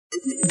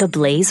the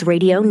Blaze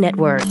Radio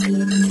Network.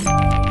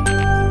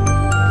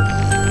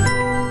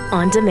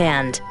 On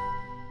demand.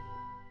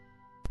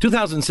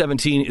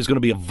 2017 is going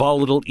to be a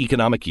volatile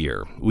economic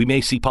year. We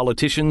may see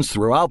politicians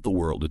throughout the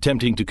world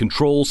attempting to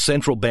control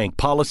central bank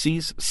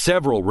policies.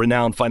 Several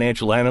renowned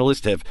financial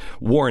analysts have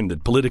warned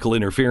that political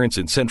interference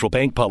in central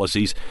bank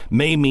policies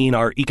may mean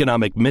our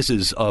economic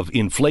misses of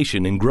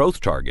inflation and growth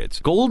targets.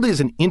 Gold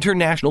is an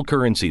international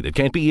currency that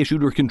can't be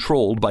issued or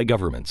controlled by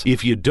governments.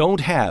 If you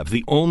don't have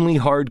the only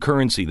hard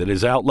currency that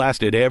has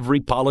outlasted every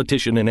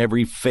politician and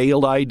every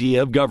failed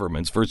idea of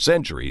governments for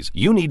centuries,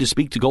 you need to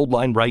speak to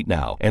Goldline right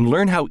now and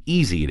learn how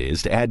easy it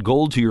is to add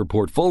gold to your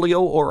portfolio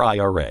or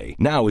IRA.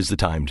 Now is the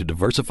time to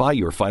diversify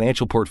your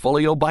financial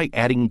portfolio by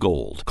adding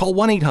gold. Call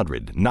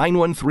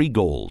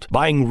 1-800-913-GOLD.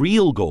 Buying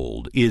real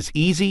gold is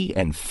easy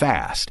and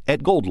fast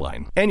at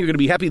Goldline. And you're going to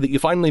be happy that you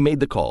finally made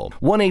the call.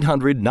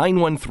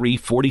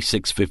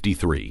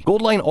 1-800-913-4653.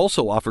 Goldline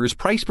also offers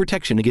price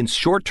protection against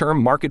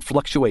short-term market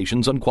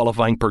fluctuations on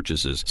qualifying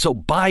purchases. So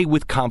buy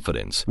with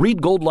confidence.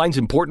 Read Goldline's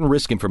important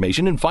risk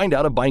information and find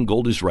out if buying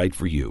gold is right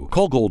for you.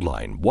 Call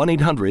Goldline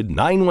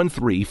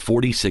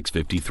 1-800-913-4653.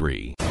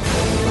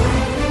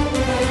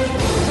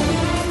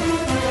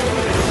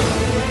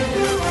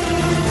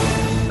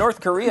 North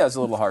Korea is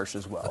a little harsh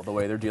as well, the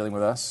way they're dealing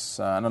with us.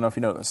 I don't know if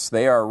you know this.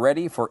 They are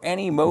ready for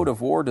any mode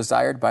of war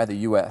desired by the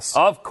U.S.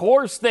 Of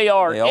course they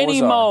are.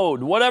 Any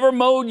mode. Whatever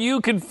mode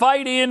you can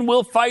fight in,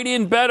 we'll fight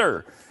in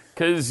better.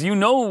 Because you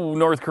know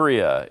North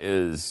Korea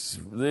is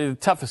the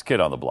toughest kid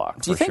on the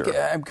block. Do you think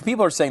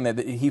people are saying that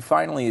he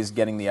finally is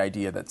getting the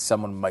idea that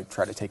someone might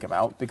try to take him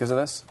out because of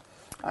this?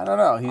 I don't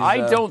know.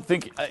 I don't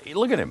think.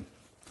 Look at him.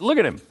 Look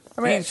at him.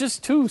 I mean, he's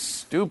just too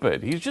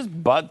stupid. He's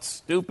just butt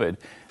stupid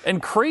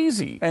and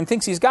crazy. And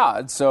thinks he's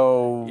God.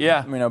 So,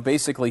 yeah.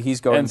 Basically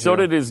he's going And so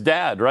did his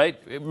dad, right?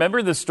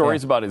 Remember the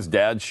stories about his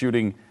dad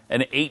shooting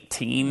an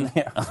 18?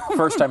 Yeah.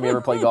 First time he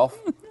ever played golf.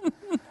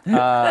 He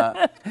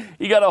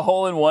got a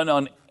hole-in-one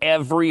on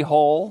every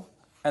hole.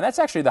 And that's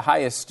actually the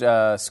highest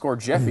score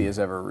Jeffy has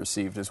ever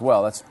received as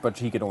well. But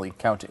he could only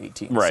count to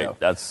 18. Right. So,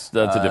 that's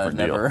a different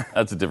deal.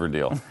 That's a different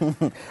deal.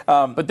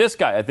 But this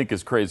guy, I think,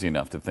 is crazy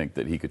enough to think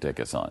that he could take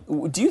us on.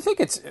 Do you think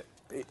it's,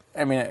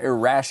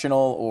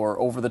 irrational or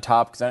over the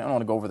top? Because I don't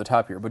want to go over the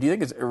top here. But do you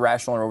think it's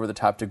irrational or over the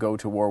top to go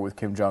to war with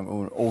Kim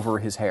Jong-un over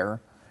his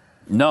hair?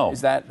 No. Is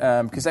that,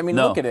 because,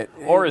 no. look at it.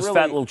 Or his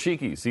fat little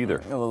cheekies,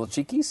 either. Little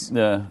cheekies?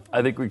 Yeah,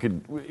 I think we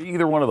could,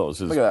 either one of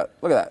those is... Look at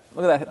that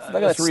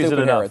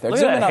stupid hair right there.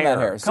 Zoom in on that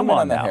hair. Come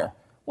on now. Hair.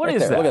 What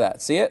is that? Look at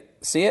that. See it?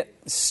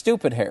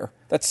 Stupid hair.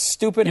 That's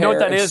stupid hair. You know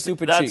what that is?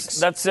 Stupid cheeks.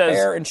 That says...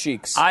 Hair and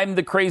cheeks. I'm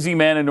the crazy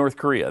man in North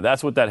Korea.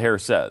 That's what that hair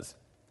says.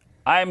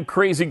 I'm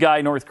crazy guy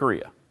North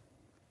Korea.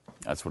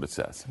 That's what it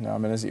says. No,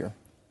 I'm in his ear.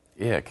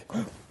 Ick.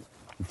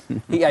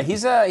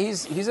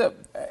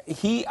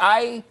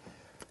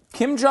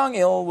 Kim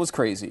Jong-il was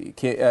crazy.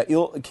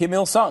 Kim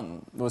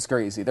Il-sung was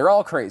crazy. They're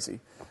all crazy.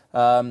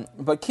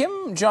 But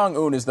Kim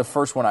Jong-un is the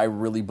first one I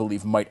really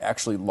believe might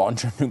actually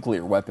launch a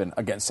nuclear weapon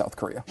against South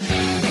Korea.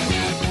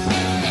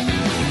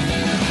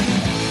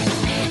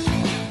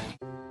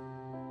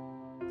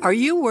 Are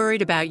you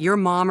worried about your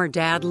mom or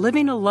dad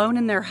living alone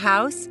in their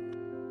house?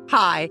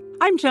 Hi,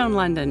 I'm Joan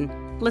London.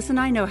 Listen,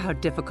 I know how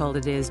difficult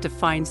it is to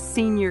find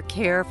senior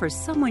care for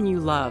someone you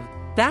love.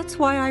 That's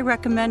why I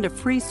recommend a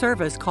free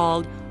service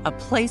called A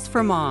Place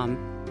for Mom.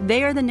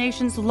 They are the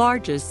nation's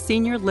largest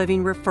senior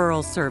living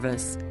referral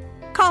service.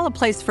 Call A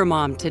Place for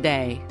Mom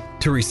today.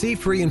 To receive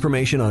free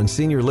information on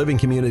senior living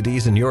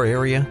communities in your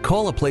area,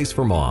 call A Place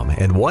for Mom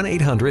at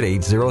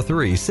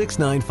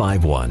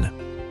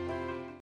 1-800-803-6951.